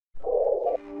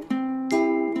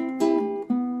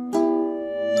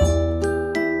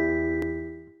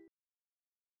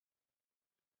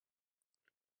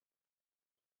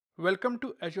Welcome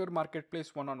to Azure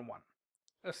Marketplace One-on-One,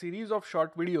 a series of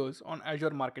short videos on Azure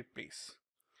Marketplace.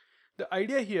 The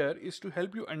idea here is to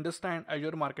help you understand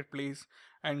Azure Marketplace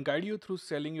and guide you through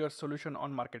selling your solution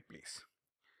on Marketplace.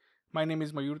 My name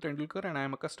is Mayur Tendulkar and I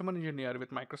am a customer engineer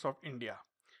with Microsoft India.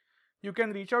 You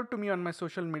can reach out to me on my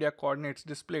social media coordinates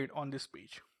displayed on this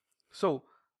page. So,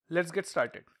 let's get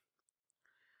started.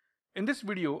 In this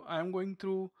video, I'm going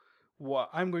to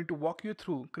walk you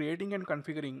through creating and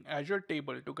configuring Azure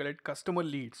table to collect customer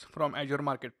leads from Azure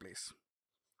Marketplace.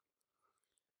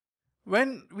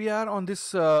 When we are on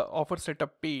this offer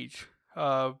setup page,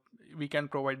 we can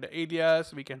provide the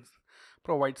areas, we can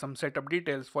provide some setup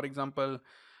details. For example,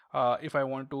 if I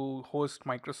want to host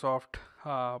Microsoft,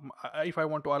 if I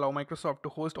want to allow Microsoft to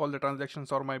host all the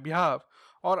transactions on my behalf,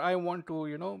 or I want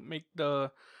to, make the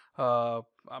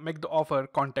offer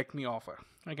contact me offer.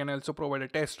 I can also provide a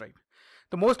test drive.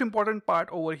 The most important part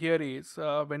over here is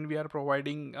when we are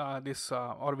providing this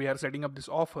or we are setting up this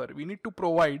offer, we need to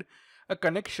provide a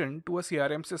connection to a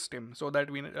CRM system so that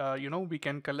we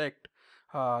can collect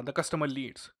the customer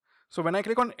leads. So when I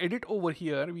click on edit over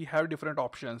here, we have different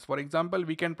options. For example,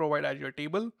 we can provide Azure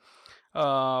table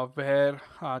where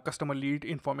customer lead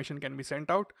information can be sent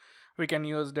out. We can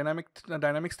use Dynamics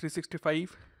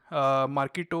 365,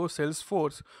 Marketo,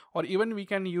 Salesforce, or even we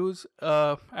can use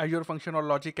Azure function or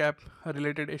logic app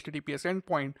related HTTPS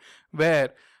endpoint where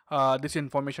this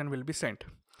information will be sent.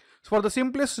 So for the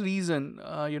simplest reason,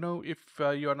 if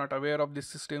you are not aware of these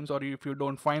systems or if you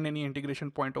don't find any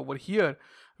integration point over here,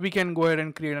 we can go ahead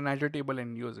and create an Azure table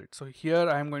and use it. So here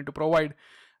I am going to provide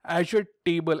Azure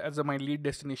table as my lead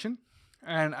destination,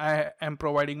 and I am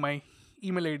providing my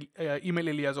email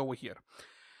alias over here.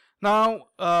 Now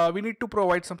we need to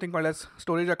provide something called as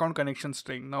storage account connection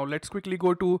string. Now let's quickly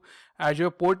go to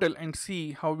Azure portal and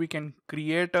see how we can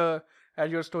create a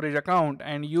Azure storage account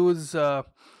and use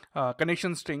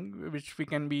connection string, which we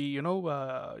can be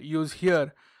use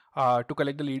here to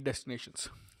collect the lead destinations.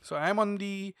 So I am on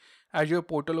the Azure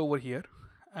portal over here,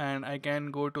 and I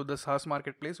can go to the SaaS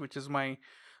marketplace, which is my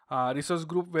resource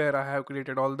group where I have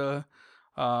created all the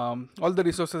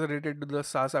resources related to the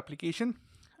SaaS application.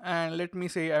 And let me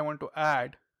say I want to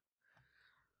add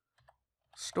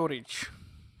storage.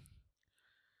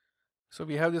 So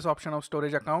we have this option of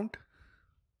storage account.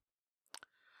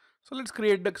 So let's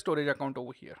create the storage account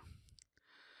over here.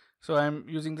 So I'm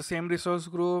using the same resource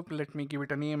group. Let me give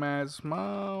it a name as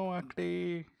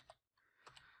Maakte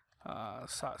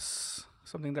SaaS,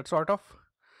 something that sort of.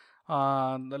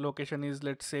 The location is,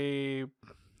 let's say,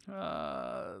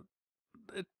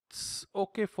 it's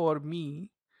okay for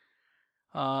me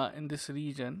in this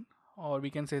region, or we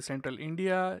can say Central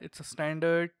India. It's a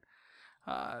standard.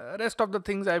 Rest of the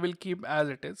things I will keep as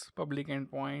it is. Public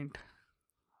endpoint.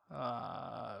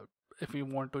 If we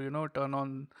want to turn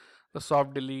on the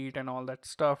soft delete and all that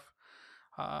stuff,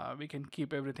 we can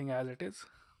keep everything as it is.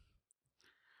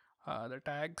 The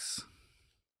tags,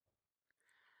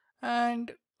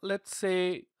 and let's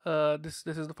say this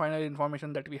is the final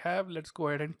information that we have. Let's go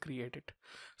ahead and create it.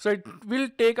 So it will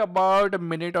take about a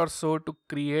minute or so to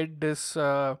create this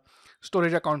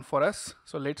storage account for us.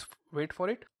 So let's wait for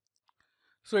it.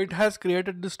 So it has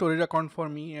created the storage account for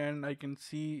me, and I can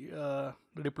see the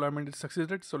deployment is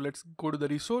succeeded. So let's go to the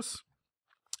resource.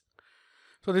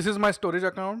 So this is my storage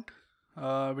account,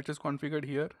 which is configured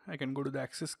here. I can go to the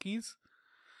access keys,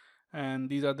 and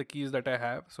these are the keys that I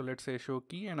have. So let's say show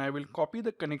key, and I will copy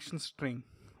the connection string,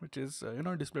 which is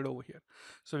displayed over here.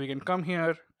 So we can come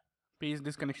here, paste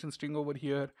this connection string over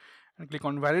here, and click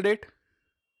on validate.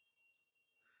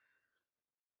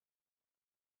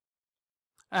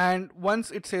 And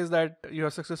once it says that you are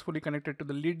successfully connected to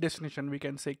the lead destination, we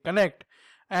can say connect,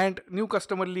 and new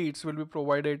customer leads will be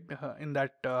provided in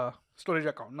that storage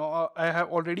account. Now I have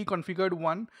already configured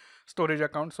one storage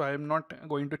account, so I am not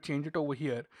going to change it over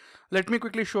here. Let me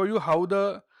quickly show you how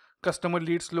the customer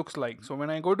leads looks like. So when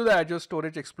I go to the Azure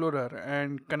Storage Explorer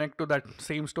and connect to that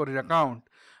same storage account,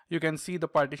 you can see the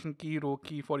partition key, row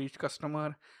key for each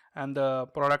customer, and the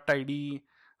product ID,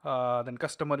 then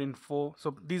customer info.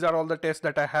 So these are all the tests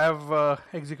that I have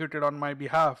executed on my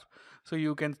behalf. So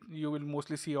you will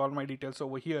mostly see all my details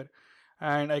over here,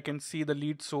 and I can see the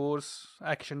lead source,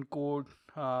 action code,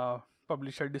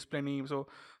 publisher, display name. So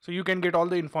you can get all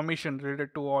the information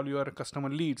related to all your customer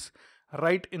leads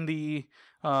right in the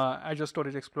Azure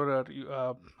Storage Explorer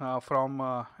from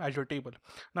Azure table.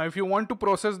 Now if you want to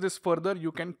process this further,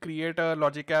 you can create a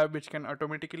logic app which can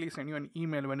automatically send you an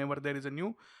email whenever there is a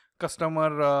new customer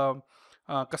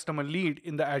lead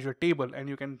in the Azure table, and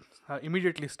you can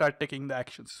immediately start taking the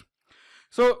actions.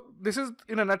 So this is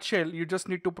in a nutshell. You just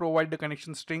need to provide the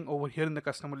connection string over here in the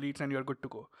customer leads and you're good to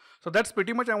go. So that's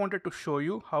pretty much I wanted to show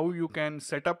you how you can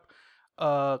set up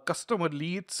customer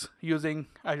leads using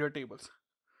Azure Tables.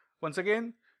 Once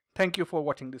again, thank you for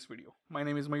watching this video. My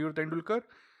name is Mayur Tendulkar,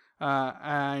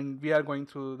 and we are going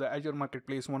through the Azure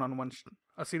Marketplace one-on-one,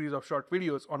 a series of short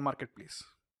videos on Marketplace.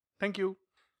 Thank you.